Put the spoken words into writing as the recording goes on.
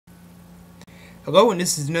Hello, and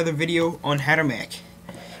this is another video on how to Mac.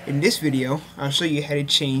 In this video, I'll show you how to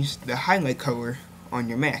change the highlight color on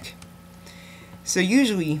your Mac. So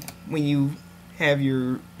usually, when you have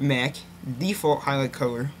your Mac, the default highlight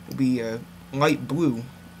color will be a light blue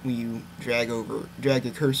when you drag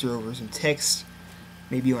your cursor over some text,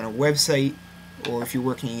 maybe on a website, or if you're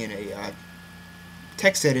working in a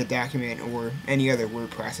text edit document or any other word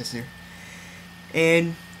processor.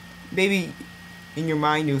 And maybe in your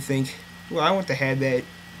mind you'll think, well, I want to have that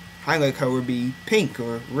highlight color be pink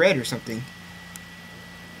or red or something.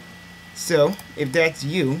 So, if that's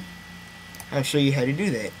you, I'll show you how to do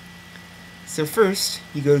that. So first,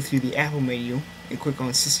 you go through the Apple menu and click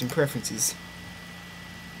on System Preferences.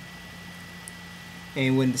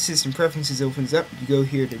 And when the System Preferences opens up, you go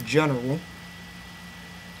here to General.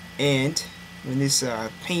 And when this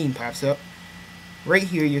pane pops up, right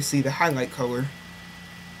here you'll see the highlight color,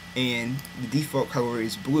 and the default color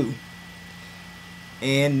is blue.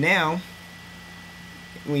 And now,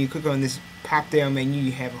 when you click on this pop-down menu,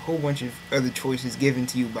 you have a whole bunch of other choices given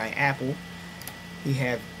to you by Apple. You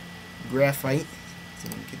have graphite. So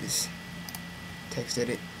let me get this text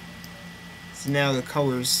edit. So now the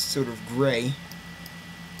color is sort of gray.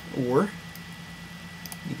 Or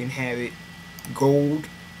you can have it gold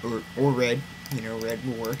or red. You know, red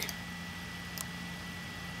will work.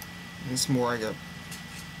 It's more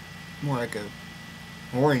like a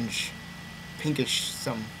orange, pinkish,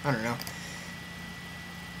 some, I don't know.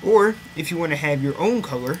 Or if you want to have your own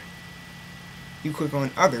color, you click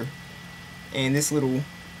on Other, and this little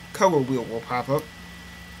color wheel will pop up,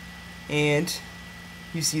 and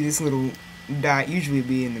you see this little dot usually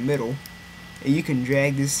be in the middle, and you can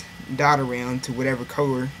drag this dot around to whatever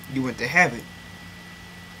color you want to have it.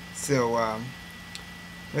 So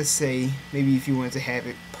let's say maybe if you want to have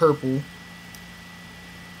it purple,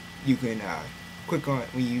 you can click on,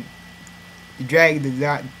 when you drag the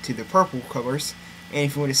dot to the purple colors, and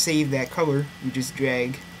if you want to save that color, you just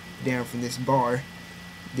drag down from this bar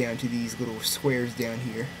down to these little squares down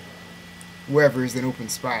here. Wherever is an open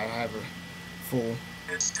spot, I have a full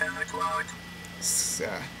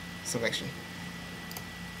selection.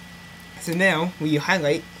 So now, when you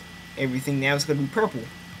highlight everything, now it's going to be purple.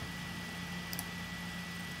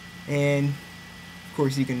 And of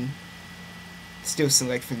course you can still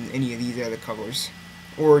select from any of these other colors,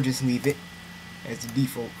 or just leave it as the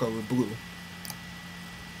default color, blue.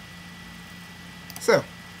 So,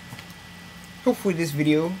 hopefully this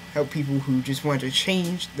video helped people who just want to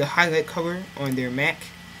change the highlight color on their Mac.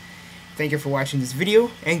 Thank you for watching this video,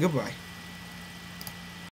 and goodbye.